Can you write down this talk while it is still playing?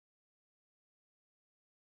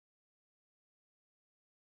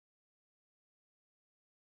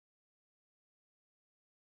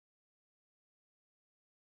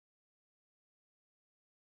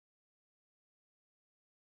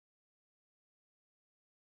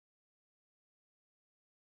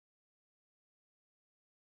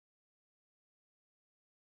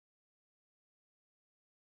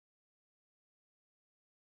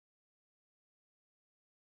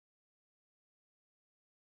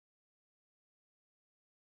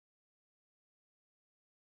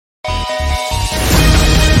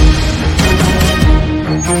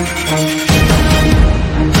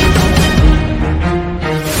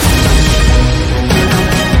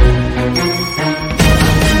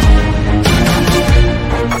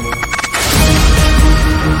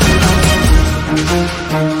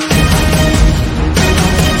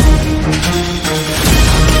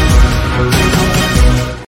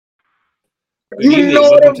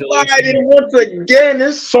Everybody, once again,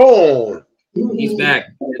 it's on. He's back.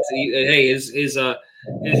 His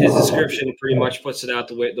description pretty much puts it out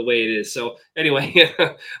the way it is. So anyway,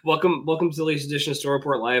 welcome to the latest edition of Storm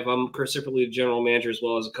Report Live. I'm Chris Sipperly, the general manager as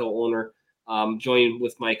well as a co-owner. Joined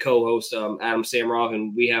with my co-host Adam Samrov,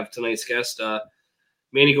 and we have tonight's guest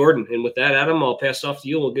Manny Gordon. And with that, Adam, I'll pass it off to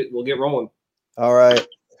you. We'll get rolling. All right.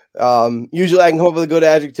 Usually I can come up with a good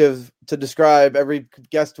adjective to describe every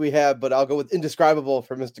guest we have, but I'll go with indescribable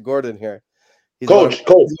for Mr. Gordon here. Coach.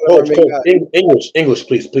 English,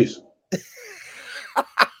 please.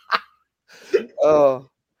 Oh,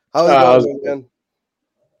 how's it going, man?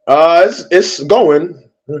 It's going.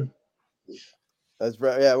 That's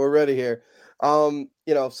right. Yeah, we're ready here. So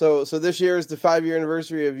this year is the 5-year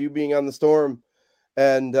anniversary of you being on the Storm.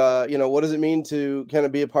 And, what does it mean to kind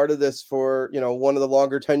of be a part of this for, one of the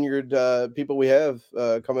longer tenured people we have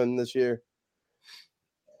coming this year?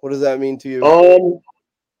 What does that mean to you?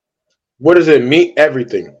 What does it mean?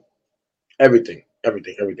 Everything. I've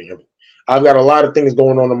got a lot of things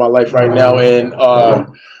going on in my life right now. And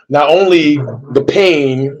not only the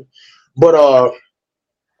pain, but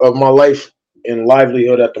of my life and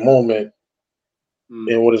livelihood at the moment.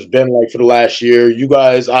 And what it's been like for the last year. You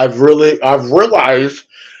guys, I've realized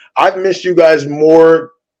I've missed you guys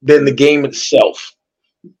more than the game itself.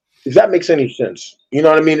 If that makes any sense. You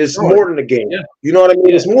know what I mean? It's more than the game. Yeah. You know what I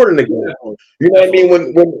mean? It's more than the game. You know what I mean?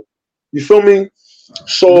 When you feel me?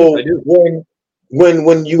 So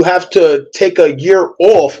when you have to take a year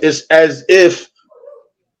off, it's as if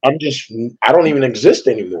I don't even exist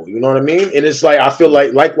anymore. You know what I mean? And it's like I feel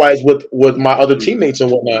like likewise with my other teammates and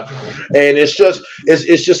whatnot. And it's just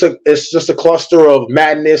a cluster of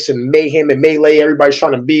madness and mayhem and melee. Everybody's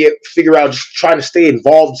trying to figure out, just trying to stay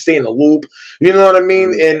involved, stay in the loop. You know what I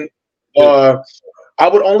mean? And I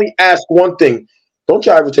would only ask one thing. Don't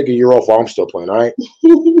y'all ever take a year off while I'm still playing, all right?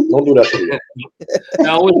 Don't do that to me.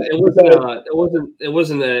 No, it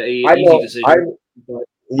wasn't an easy decision.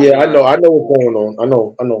 I know what's going on. I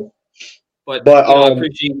know. But I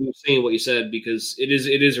appreciate you saying what you said because it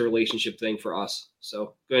is a relationship thing for us.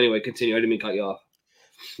 So anyway, continue. I didn't mean to cut you off.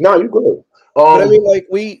 No, you're good. But I mean, like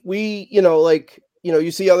we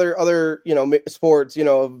you see other sports,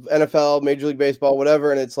 NFL, Major League Baseball,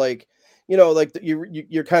 whatever, and it's like.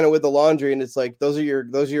 You're kind of with the laundry, and it's like those are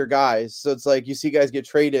your guys. So it's like you see guys get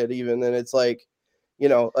traded, even, and it's like,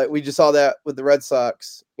 like we just saw that with the Red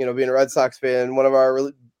Sox. Being a Red Sox fan, one of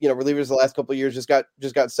our relievers the last couple of years just got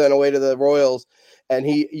sent away to the Royals, and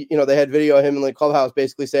he they had video of him in the clubhouse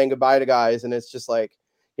basically saying goodbye to guys, and it's just like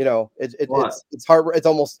it's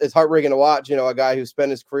heartbreaking to watch. A guy who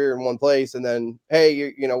spent his career in one place, and then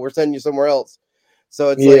hey, we're sending you somewhere else. So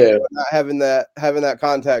it's like not having that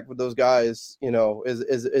contact with those guys,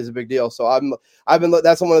 is a big deal. So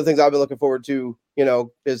that's one of the things I've been looking forward to,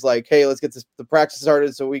 is like, hey, let's get the practice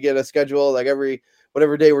started so we get a schedule like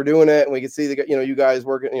whatever day we're doing it, and we can see you guys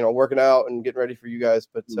working out and getting ready for you guys.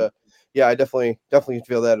 But I definitely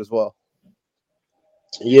feel that as well.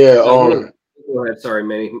 Yeah. Go ahead. Sorry,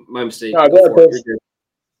 Manny, my mistake. No, go ahead.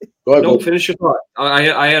 No, finish your thought.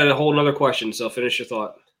 I had a whole other question, so finish your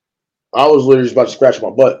thought. I was literally just about to scratch my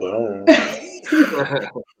butt, but I don't know.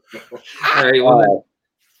 All right. Well,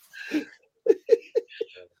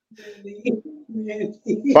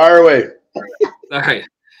 fire away. All right.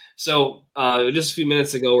 So just a few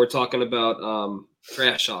minutes ago, we're talking about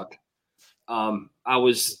trash talk. I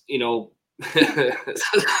was, sorry,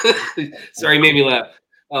 you made me laugh.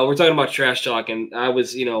 We're talking about trash talk, and I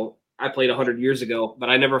was, I played 100 years ago, but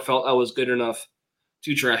I never felt I was good enough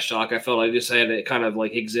to trash talk. I felt I just had to kind of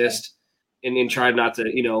like exist. And tried not to,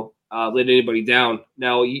 let anybody down.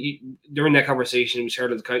 Now, during that conversation, you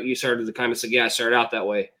started to kind of say, "Yeah, I started out that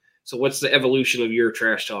way." So, what's the evolution of your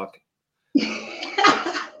trash talk?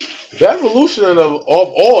 The evolution of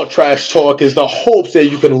all trash talk is the hopes that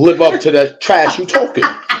you can live up to that trash you talking.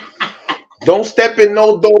 Don't step in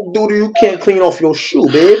no dog duty you can't clean off your shoe,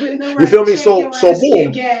 baby. You feel me? So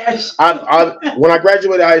boom. When I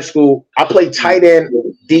graduated high school, I played tight end,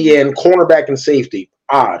 DN, cornerback, and safety.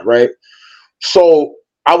 Odd, right? So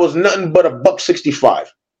I was nothing but a $165.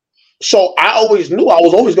 So I always knew I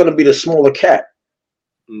was always going to be the smaller cat.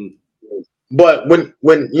 But when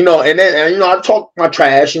and I talk my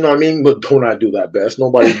trash, you know what I mean? But don't I do that best?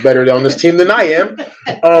 Nobody's better on this team than I am.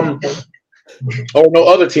 Or no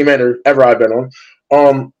other team ever I've been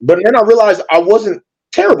on. But then I realized I wasn't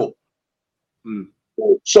terrible.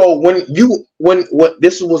 So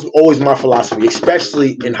this was always my philosophy,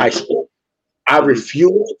 especially in high school. I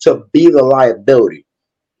refuse to be the liability.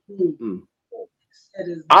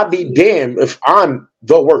 I'd be damned if I'm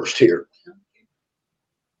the worst here.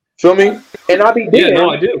 Feel me? And I be Yeah, damned. no,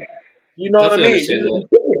 I do. You know what I mean?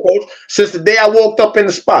 Coach, since the day I walked up in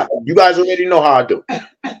the spot, you guys already know how I do.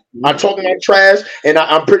 I talk my trash, and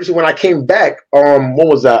I'm pretty sure when I came back, what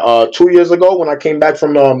was that? 2 years ago when I came back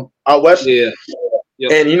from out west. Yeah.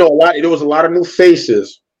 Yep. And there was a lot of new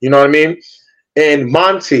faces. You know what I mean? And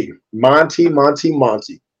Monty.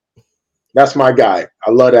 That's my guy.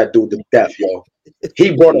 I love that dude to death, yo.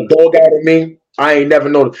 He brought a dog out of me. I ain't never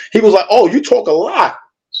known. He was like, "Oh, you talk a lot."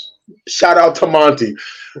 Shout out to Monty.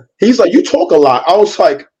 He's like, "You talk a lot." I was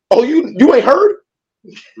like, "Oh, you ain't heard?"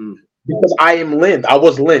 Because I am Lind. I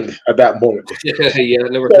was Lind at that moment. Yeah,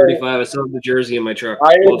 number 35. I still have the jersey in my truck.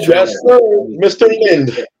 Yes, sir, Mr.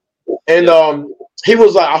 Lind. And he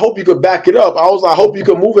was like, "I hope you could back it up." I was like, "I hope you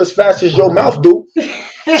could move as fast as your mouth do."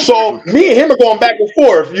 So me and him are going back and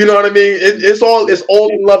forth. You know what I mean? It's all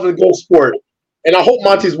in love and good sport. And I hope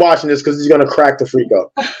Monty's watching this because he's gonna crack the freak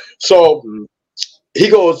up. So he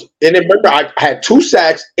goes, and then remember, I had 2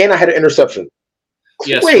 sacks and I had an interception.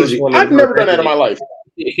 Yes, crazy. I've never done that in my life.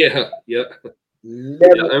 Yeah.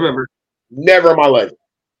 Never, I remember. Never in my life.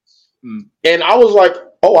 And I was like,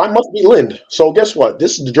 "Oh, I must be Lind." So guess what?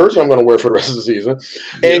 This is the jersey I'm going to wear for the rest of the season.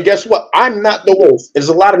 And guess what? I'm not the worst. There's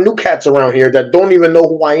a lot of new cats around here that don't even know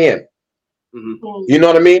who I am. You know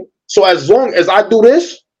what I mean? So as long as I do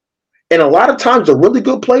this, and a lot of times the really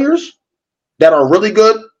good players that are really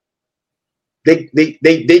good,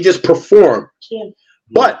 they just perform.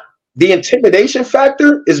 But the intimidation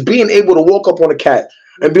factor is being able to walk up on a cat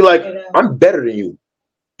and be like, "I'm better than you.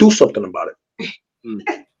 Do something about it."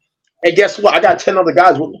 And guess what? I got 10 other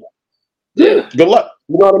guys with me. Yeah. Good luck.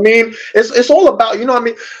 You know what I mean? It's all about, you know what I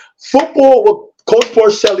mean? Football, what Coach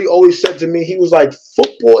Porcelli always said to me, he was like,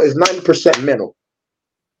 football is 90% mental.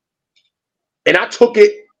 And I took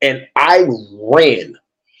it and I ran.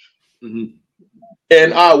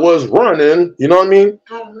 And I was running, you know what I mean?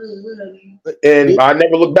 And I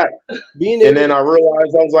never looked back. And then I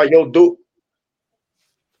realized, I was like, "Yo, dude."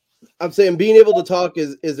 I'm saying being able to talk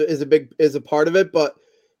is a part of it, but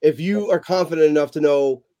if you are confident enough to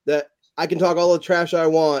know that I can talk all the trash I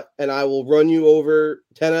want and I will run you over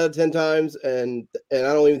 10 out of 10 times and I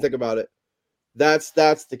don't even think about it. That's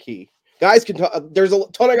the key. Guys can talk. There's a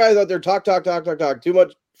ton of guys out there talk, too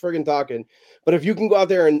much friggin' talking. But if you can go out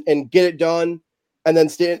there and get it done and then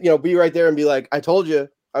stand, be right there and be like, "I told you,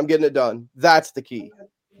 I'm getting it done." That's the key.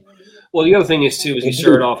 Well, the other thing is too, is you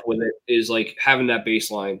started off with it is like having that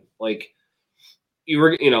baseline. Like you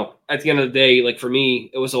were, at the end of the day, like for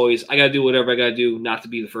me, it was always, I got to do whatever I got to do not to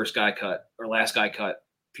be the first guy cut or last guy cut,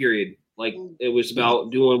 period. Like it was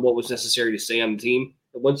about doing what was necessary to stay on the team.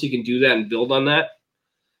 And once you can do that and build on that,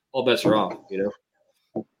 all bets are off,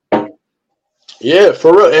 Yeah,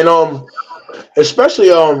 for real. And especially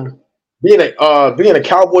being a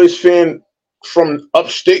Cowboys fan from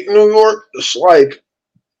upstate New York, it's like,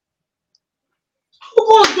 who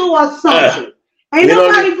gonna do us something? Ain't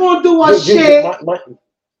nobody gonna do us shit.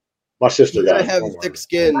 My sister got have thick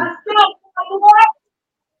skin.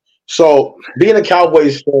 So being a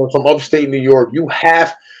Cowboys fan from upstate New York, you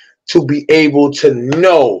have to be able to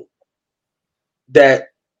know that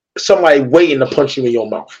somebody waiting to punch you in your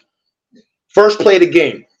mouth. First play of the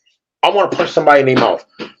game, I want to punch somebody in their mouth.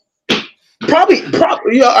 Probably,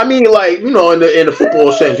 yeah. I mean, like, in the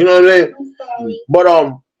football sense, you know what I mean?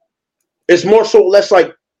 But it's more so less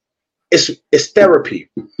like it's therapy.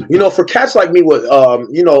 For cats like me with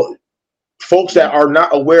folks that are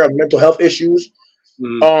not aware of mental health issues,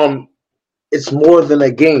 it's more than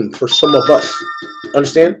a game for some of us.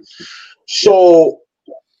 Understand? So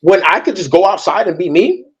when I could just go outside and be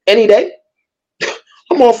me any day,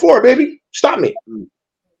 I'm all for it, baby. Stop me.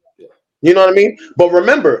 You know what I mean? But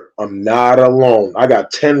remember, I'm not alone. I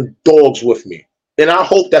got 10 dogs with me. And I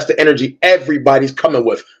hope that's the energy everybody's coming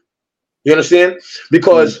with. You understand?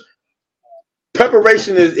 Because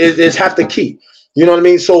preparation is half the key. You know what I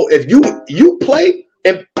mean? So if you play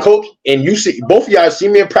and coach and you see, both of y'all see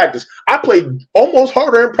me in practice, I play almost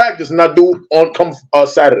harder in practice than I do on come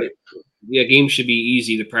Saturday. Yeah, games should be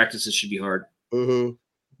easy. The practices should be hard. Oh,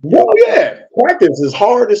 yeah. Practice is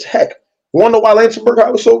hard as heck. You want to know why Lansingburg High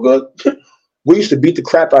was so good? We used to beat the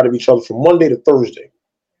crap out of each other from Monday to Thursday.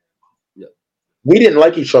 Yeah. We didn't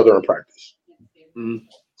like each other in practice.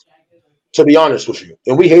 To be honest with you.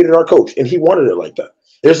 And we hated our coach, and he wanted it like that.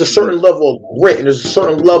 There's a certain level of grit, and there's a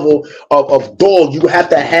certain level of dog you have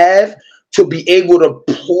to be able to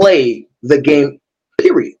play the game,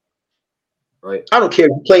 period. Right. I don't care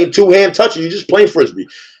if you're playing two-hand touching, you're just playing Frisbee.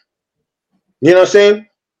 You know what I'm saying?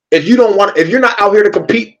 If you're not out here to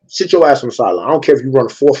compete, sit your ass on the sideline. I don't care if you run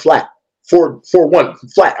 4 flat,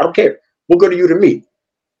 4-1 flat. I don't care. What good are you to me?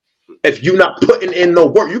 if you're not putting in no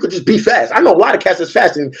work, you could just be fast. I know a lot of cats that's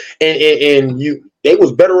fast, and they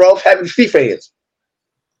was better off having FIFA hands.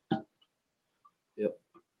 Yep.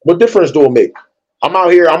 What difference do it make? I'm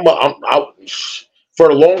out here. I'm out for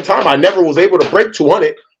a long time. I never was able to break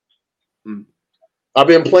 200. I've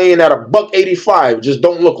been playing at $185. Just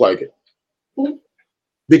don't look like it.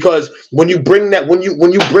 Because when you bring that, when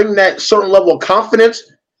you bring that certain level of confidence,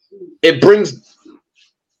 it brings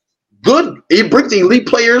elite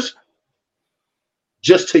players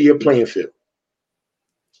just to your playing field.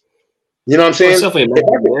 You know what I'm saying?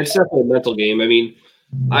 Well, it's definitely a mental game. I mean,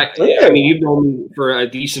 I mean, you've known me for a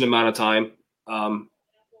decent amount of time.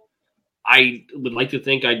 I would like to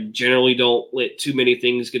think I generally don't let too many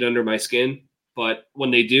things get under my skin, but when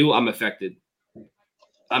they do, I'm affected.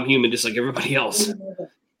 I'm human, just like everybody else.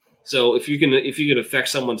 So if you can affect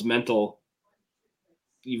someone's mental,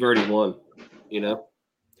 you've already won. You know.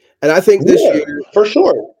 And I think this year, for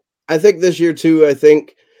sure. I think this year too. I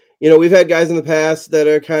think, we've had guys in the past that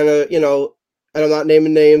are kind of, and I'm not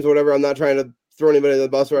naming names or whatever. I'm not trying to throw anybody under the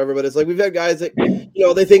bus or whatever, but it's like we've had guys that,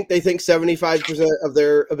 they think 75% of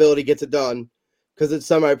their ability gets it done because it's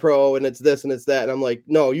semi-pro and it's this and it's that. And I'm like,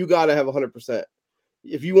 no, you got to have 100%.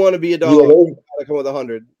 If you want to be a dog, you got to come with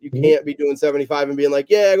 100. You can't be doing 75 and being like,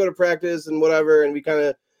 yeah, I go to practice and whatever, and we kind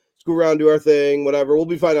of screw around, do our thing, whatever. We'll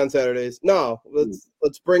be fine on Saturdays. No,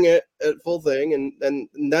 let's bring it at full thing, and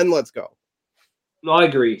then let's go. No, I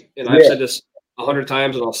agree, and I've said this 100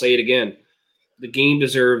 times, and I'll say it again. The game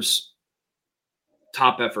deserves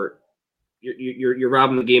top effort. You're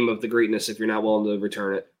robbing the game of the greatness if you're not willing to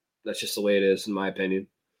return it. That's just the way it is, in my opinion.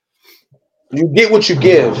 You get what you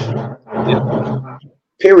give. Yeah.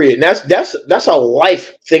 Period. And that's a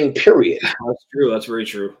life thing. Period. That's true. That's very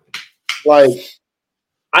true. Like,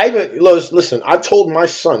 listen. I told my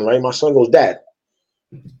son, right? My son goes, Dad,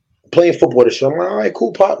 playing football this year. I'm like, all right,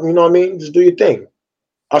 cool, pop. You know what I mean? Just do your thing.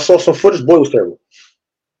 I saw some footage. Boy, it was terrible.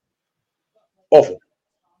 Awful.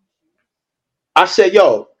 I said,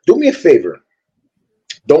 yo, do me a favor.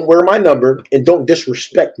 Don't wear my number and don't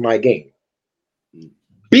disrespect my game.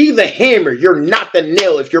 Be the hammer. You're not the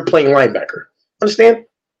nail if you're playing linebacker. Understand?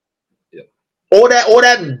 Yeah. All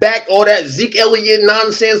that Zeke Elliott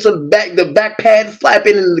nonsense of the back pad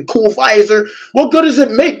flapping and the cool visor. What good does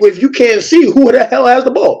it make if you can't see who the hell has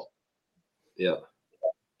the ball? Yeah.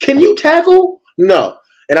 Can you tackle? No.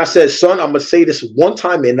 And I said, son, I'm gonna say this one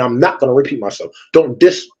time and I'm not gonna repeat myself. Don't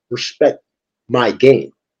disrespect my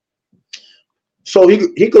game. So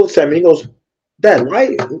he goes to me, he goes, Dad,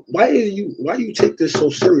 why you take this so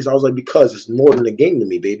serious? I was like, because it's more than a game to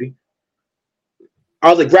me, baby. I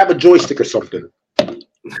was like, grab a joystick or something.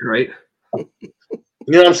 Right. You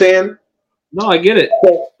know what I'm saying? No, I get it.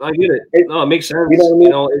 I get it. No, it makes sense. You know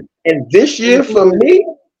what I mean? And this year for me,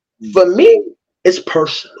 it's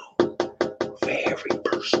personal. Very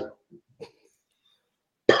personal.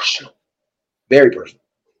 Personal. Very personal.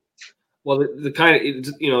 Well, the kind of,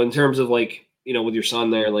 in terms of like, with your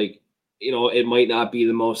son there, like, it might not be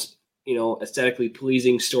the most, aesthetically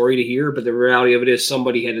pleasing story to hear, but the reality of it is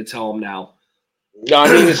somebody had to tell him now. I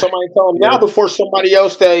mean, somebody tell him now before somebody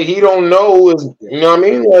else that he don't know is, you know what I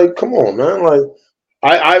mean? Like, come on, man. Like,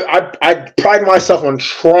 I pride myself on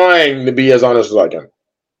trying to be as honest as I can.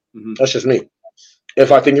 Mm-hmm. That's just me.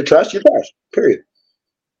 If I think you're trash, you're trash. Period.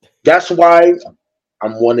 That's why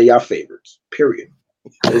I'm one of y'all favorites. Period.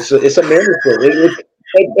 It's a mandatory.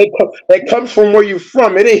 It comes from where you're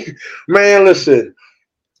from. It ain't, man. Listen,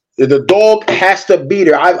 the dog has to be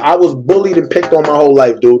there. I was bullied and picked on my whole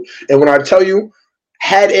life, dude. And when I tell you,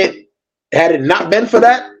 had it not been for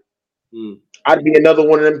that, I'd be another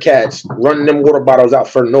one of them cats running them water bottles out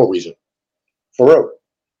for no reason. For real,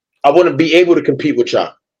 I wouldn't be able to compete with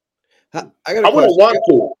y'all. I wouldn't want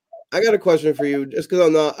to. I got a question for you, just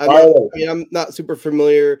because I'm not super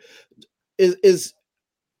familiar. Is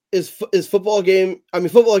football game? I mean,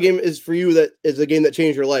 football game is for you that is a game that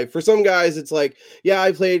changed your life. For some guys, it's like, yeah,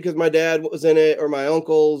 I played because my dad was in it or my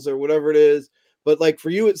uncles or whatever it is. But like for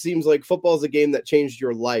you, it seems like football is a game that changed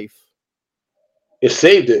your life. It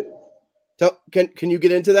saved it. So can you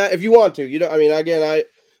get into that if you want to? I mean, again, I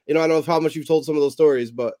don't know how much you've told some of those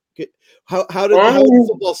stories, but how did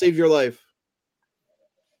football save your life?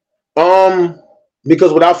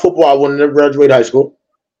 Because without football, I wouldn't have graduated high school.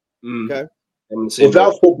 Okay.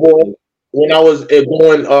 Without football, when I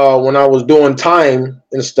was doing time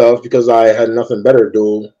and stuff, because I had nothing better to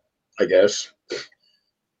do, I guess.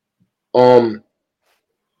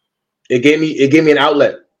 It gave me an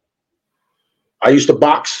outlet. I used to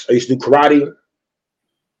box. I used to do karate.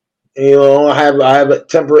 I have a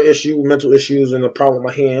temporary issue, mental issues, and a problem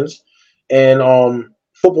with my hands. And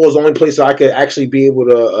football is the only place that I could actually be able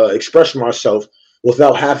to express myself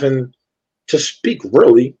without having to speak.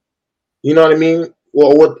 Really, you know what I mean?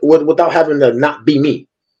 Well, without having to not be me.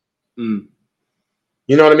 Mm.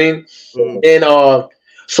 You know what I mean? Mm. And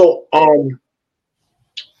so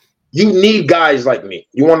you need guys like me.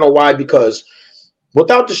 You want to know why? Because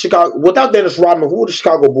without Dennis Rodman, who would the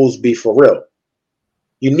Chicago Bulls be for real?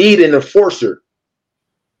 You need an enforcer.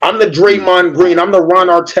 I'm the Draymond Green. I'm the Ron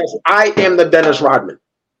Artest. I am the Dennis Rodman.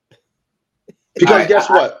 Because guess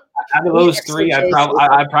what? Out of those three,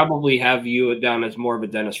 I probably have you down as more of a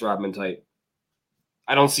Dennis Rodman type.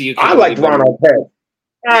 I don't see you. I like Ron Artest.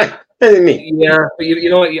 Me. Yeah, but you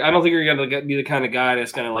know what? I don't think you're gonna be the kind of guy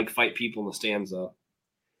that's gonna like fight people in the stands, though.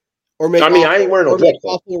 Or make. I ain't wearing no dress.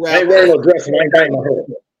 I ain't wearing no dress, and I ain't biting my head.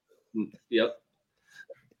 Yep.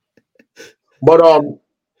 But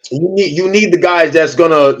you need the guys that's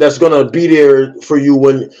gonna be there for you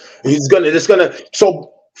when it's gonna.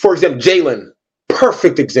 So, for example, Jalen,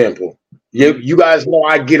 perfect example. You guys know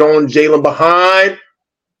I get on Jalen behind.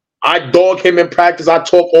 I dog him in practice. I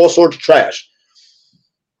talk all sorts of trash.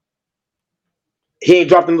 He ain't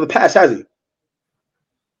dropped into the pass, has he? I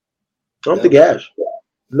don't think he has.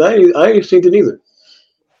 No, I ain't seen it either.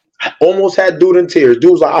 I almost had dude in tears.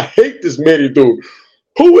 Dude was like, I hate this Manny dude.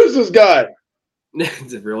 Who is this guy?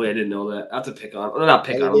 Really? I didn't know that. I have to pick on. Well, not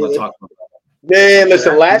pick on. I'm going to talk about that. Man,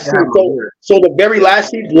 listen, last season, so the very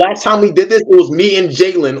last time we did this, it was me and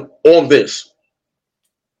Jalen on this.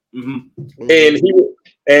 Mm-hmm.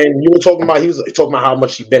 And you were talking about, he was talking about how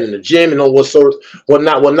much he'd been in the gym and all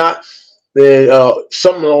whatnot. Then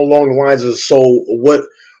something along the lines of, so what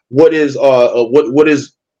is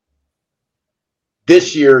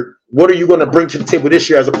this year? What are you going to bring to the table this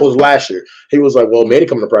year as opposed to last year? He was like, well, Manny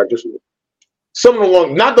coming to practice. Something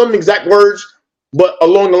along, not them exact words, but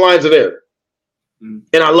along the lines of there. Mm.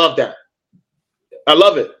 And I love that. I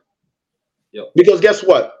love it. Yep. Because guess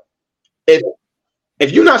what? If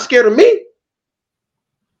you're not scared of me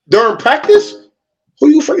during practice, who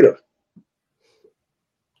are you afraid of?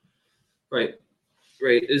 Right.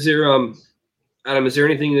 Is there Adam, is there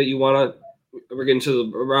anything that you want to, we're getting to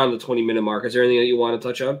around the 20-minute mark. Is there anything that you want to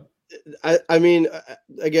touch on? I mean,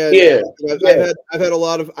 again, yeah. I've had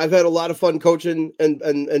a lot of fun coaching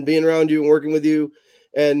and being around you and working with you.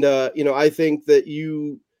 And, I think that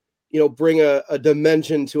you bring a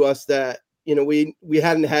dimension to us that, we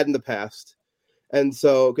hadn't had in the past. And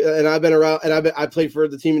so, and I've been around, and I played for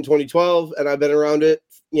the team in 2012, and I've been around it,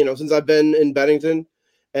 since I've been in Bennington.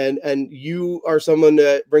 And you are someone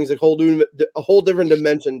that brings a whole different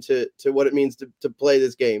dimension to what it means to play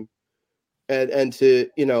this game, and to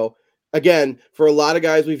again, for a lot of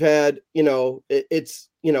guys we've had, it's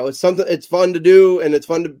something, it's fun to do, and it's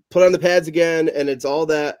fun to put on the pads again, and it's all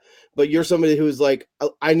that. But you're somebody who's like,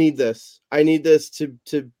 I need this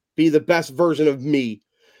to be the best version of me,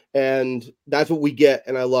 and that's what we get,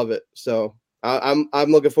 and I love it. So I'm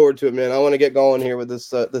looking forward to it, man. I want to get going here with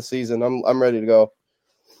this season. I'm ready to go.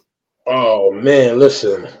 Oh man,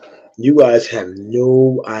 listen, you guys have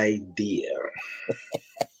no idea.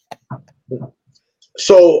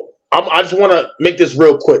 So I just want to make this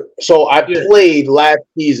real quick. So I played last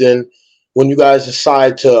season when you guys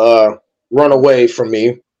decided to run away from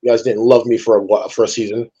me. You guys didn't love me for a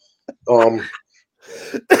season. Come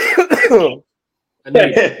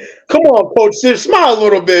on, Coach. Smile a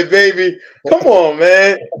little bit, baby. Come on,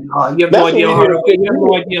 man. You have no idea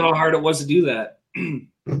how hard it was to do that.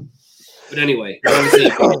 But anyway,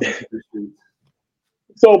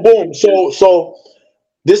 so boom. So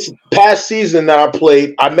this past season that I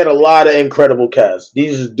played, I met a lot of incredible cats.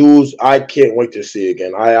 These dudes I can't wait to see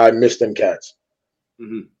again. I miss them cats.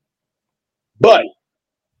 Mm-hmm. But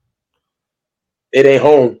it ain't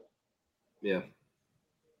home. Yeah.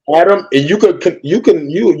 Adam, and you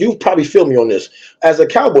probably feel me on this. As a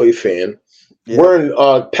Cowboy fan, wearing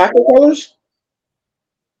Packer colors,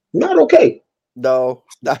 not okay. No,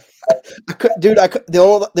 the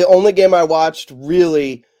only game I watched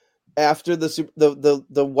really after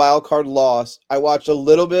the wild card loss, I watched a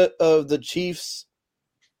little bit of the Chiefs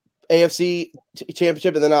AFC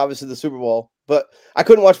championship, and then obviously the Super Bowl. But I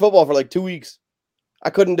couldn't watch football for like 2 weeks. I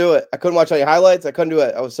couldn't do it. I couldn't watch any highlights. I couldn't do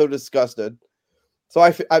it. I was so disgusted. So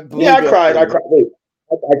I cried. I cried. Wait,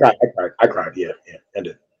 I cried. Yeah, I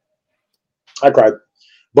did. I cried.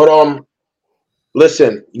 But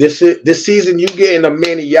listen, this season you getting a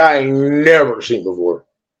Manny I ain't never seen before,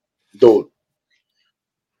 dude.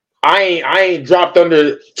 I ain't dropped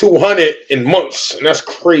under 200 in months, and that's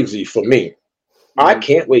crazy for me. Mm-hmm. I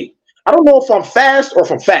can't wait. I don't know if I'm fast or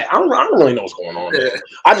if I'm fat. I don't really know what's going on there.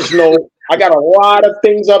 I just know I got a lot of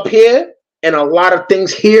things up here and a lot of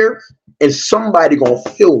things here, and somebody gonna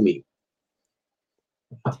feel me.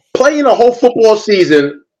 Playing a whole football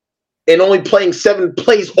season and only playing 7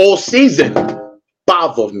 plays all season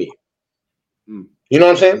bothers me. You know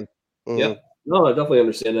what I'm saying? Yeah. No, I definitely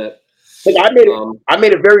understand that. Like I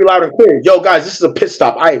made it very loud and clear. Yo, guys, this is a pit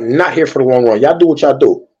stop. I am not here for the long run. Y'all do what y'all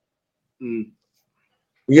do. You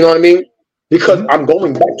know what I mean? Because I'm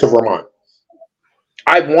going back to Vermont.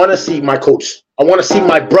 I want to see my coach. I want to see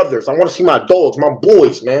my brothers. I want to see my dogs, my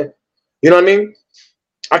boys, man. You know what I mean?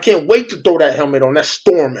 I can't wait to throw that helmet on, that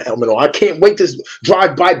Storm helmet on. I can't wait to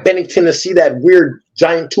drive by Bennington to see that weird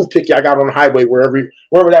giant toothpick I got on the highway, wherever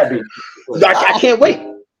that be. I can't wait.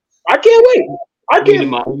 I can't wait. I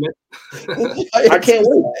can't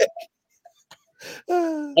wait.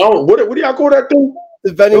 Oh, what do y'all call that thing?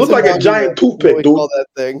 It looks like a giant toothpick, dude. Call that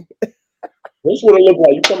thing. That's what it looks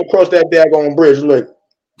like. You come across that daggone bridge, look.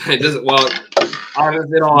 It doesn't. Well,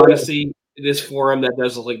 in all honesty, this forum that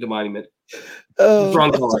does look like the monument.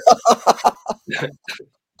 Front color.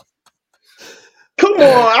 Come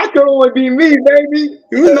on, I can only be me, baby.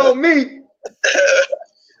 You know me.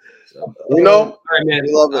 You know. All right, man.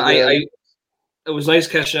 Love it, man. It was nice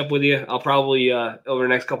catching up with you. I'll probably over the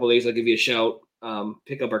next couple of days, I'll give you a shout,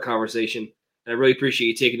 pick up our conversation. And I really appreciate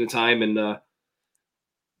you taking the time. And I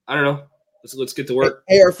don't know. Let's get to work.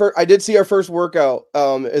 Hey, I did see our first workout.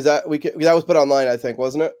 Is that that was put online? I think,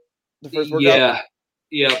 wasn't it? The first workout.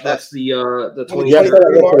 Yeah. That's the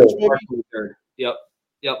 23rd of March, maybe. 23rd.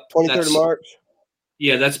 Yep. 23rd of March.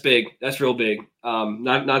 Yeah, that's big. That's real big.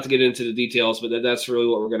 Not to get into the details, but that's really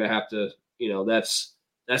what we're going to have to.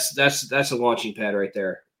 That's a launching pad right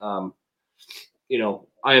there.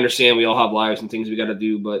 I understand we all have lives and things we got to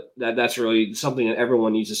do, but that's really something that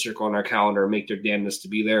everyone needs to circle on our calendar and make their damnness to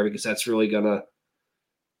be there, because that's really going to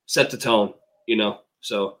set the tone,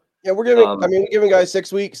 So yeah, we're giving guys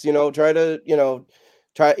 6 weeks, try to,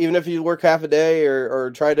 try, even if you work half a day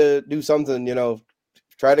or try to do something,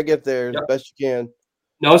 try to get there as best you can.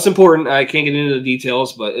 No, it's important. I can't get into the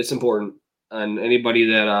details, but it's important. And anybody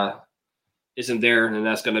that isn't there, and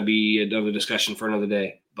that's going to be another discussion for another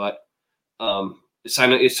day. But it's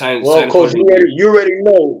time. Well, Coach, you already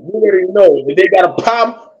know. If they got a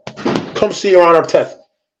problem, come see your Honor Teth.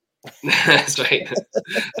 That's right.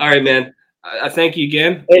 All right, man. I thank you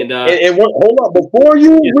again. And hold on, before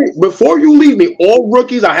you leave me, all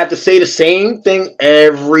rookies, I have to say the same thing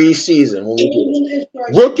every season.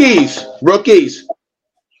 Rookies,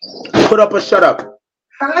 put up a shut up.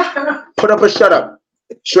 Put up a shut up.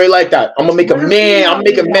 Straight like that. I'm gonna make a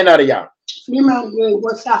man out of y'all. Female Wade,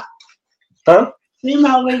 what's up? Huh?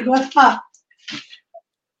 Female Wade, what's up?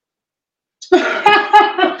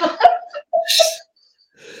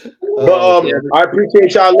 But I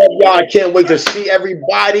appreciate y'all. I love y'all. I can't wait to see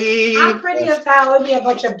everybody. I'm pretty excited. There'll be a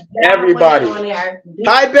bunch of everybody on there.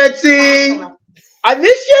 Hi, Betsy. I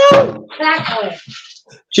miss you. Exactly.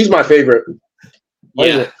 She's my favorite.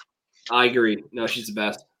 Yeah, I agree. No, she's the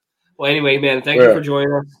best. Well, anyway, man, thank you for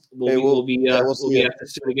joining us. We'll be at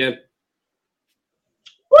this soon again.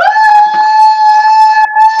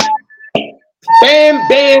 Bam,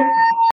 bam.